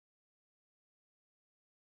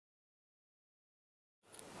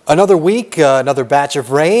Another week, another batch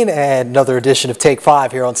of rain, and another edition of Take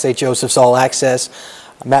 5 here on St. Joseph's All Access.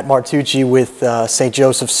 I'm Matt Martucci with St.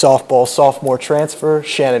 Joseph's softball sophomore transfer,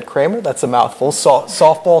 Shannon Kramer. That's a mouthful.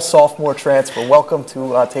 Softball sophomore transfer. Welcome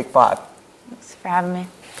to Take 5. Thanks for having me.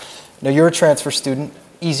 Now, you're a transfer student.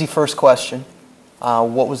 Easy first question.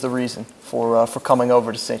 What was the reason for coming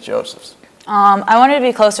over to St. Joseph's? I wanted to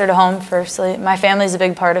be closer to home, firstly. My family's a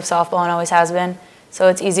big part of softball and always has been, so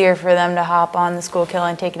it's easier for them to hop on the school kill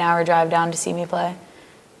and take an hour drive down to see me play.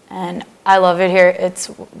 And I love it here. It's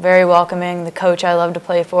very welcoming. The coach I love to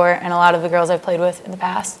play for, and a lot of the girls I've played with in the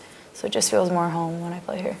past, so it just feels more home when I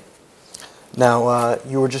play here. Now,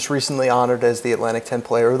 you were just recently honored as the Atlantic 10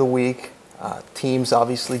 Player of the Week. Team's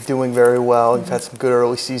obviously doing very well. You've had some good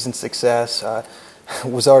early season success.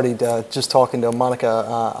 Was already just talking to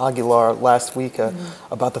Monica Aguilar last week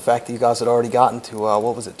about the fact that you guys had already gotten to,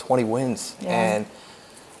 what was it, 20 wins. Yeah. And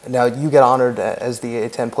now you get honored as the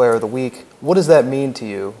A10 Player of the Week. What does that mean to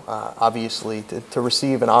you, obviously, to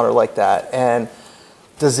receive an honor like that? And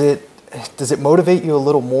does it motivate you a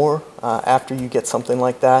little more after you get something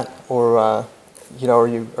like that? Or, you know,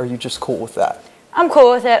 are you just cool with that? I'm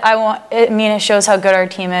cool with it. It shows how good our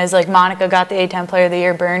team is. Like, Monica got the A10 Player of the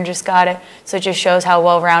Year, Byrne just got it, so it just shows how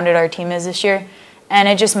well-rounded our team is this year. And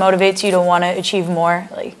it just motivates you to want to achieve more.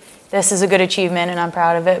 Like, this is a good achievement, and I'm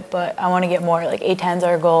proud of it, but I want to get more. Like, A10's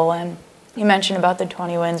our goal, and you mentioned about the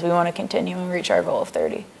 20 wins. We want to continue and reach our goal of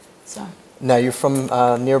 30. So. Now, you're from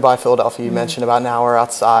nearby Philadelphia. You mentioned about an hour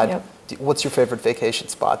outside. Yep. What's your favorite vacation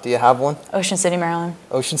spot? Do you have one? Ocean City, Maryland.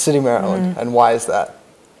 Ocean City, Maryland. And why is that?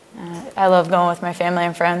 I love going with my family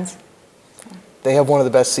and friends. They have one of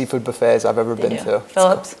the best seafood buffets I've ever been to.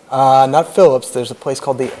 Phillips? Not Phillips. There's a place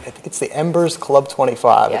called I think it's the Embers Club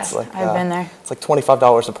 25. Yes, it's like, I've been there. It's like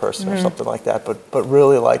 $25 a person or something like that, but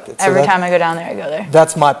really liked it. Every time I go down there, I go there.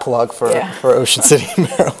 That's my plug for Ocean City,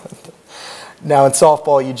 Maryland. Now, in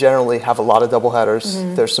softball, you generally have a lot of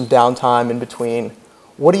doubleheaders. There's some downtime in between.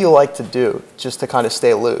 What do you like to do just to kind of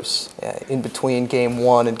stay loose in between game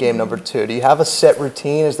one and game number two? Do you have a set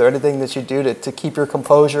routine? Is there anything that you do to keep your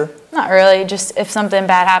composure? Not really. Just if something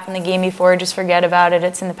bad happened the game before, just forget about it.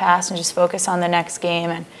 It's in the past and just focus on the next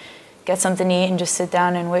game and get something to eat and just sit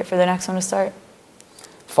down and wait for the next one to start.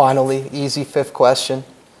 Finally, easy fifth question.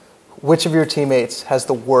 Which of your teammates has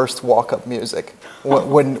the worst walk-up music?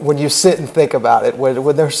 When you sit and think about it,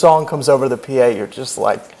 when their song comes over the PA, you're just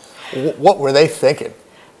like, what were they thinking?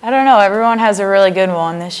 I don't know. Everyone has a really good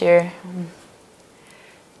one this year.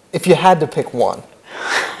 If you had to pick one.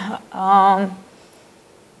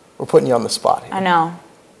 We're putting you on the spot here. I know.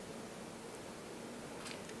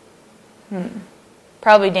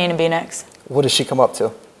 Probably Dana Beeniks. What does she come up to?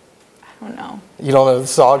 I don't know. You don't know the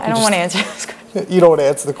song? I don't want to answer this question. You don't want to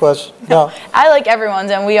answer the question? No. I like everyone's,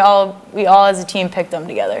 and we all as a team picked them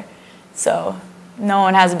together. So no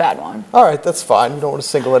one has a bad one. All right, that's fine. You don't want to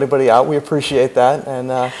single anybody out. We appreciate that.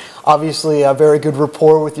 And obviously a very good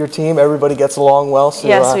rapport with your team. Everybody gets along well. So,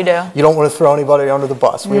 yes, we do. You don't want to throw anybody under the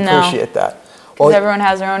bus. We appreciate that. Well, everyone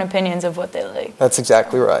has their own opinions of what they like. That's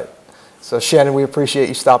exactly right. So, Shannon, we appreciate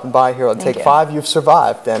you stopping by here on Take 5. You've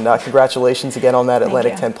survived. And congratulations again on that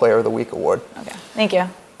Atlantic 10 Player of the Week award. Okay, thank you.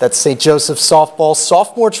 That's St. Joseph's softball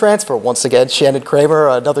sophomore transfer. Once again, Shannon Kramer,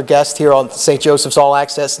 another guest here on St. Joseph's All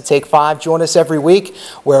Access and Take 5. Join us every week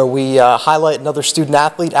where we highlight another student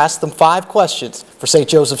athlete, ask them 5 questions for St.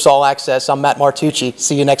 Joseph's All Access. I'm Matt Martucci.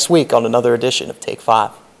 See you next week on another edition of Take 5.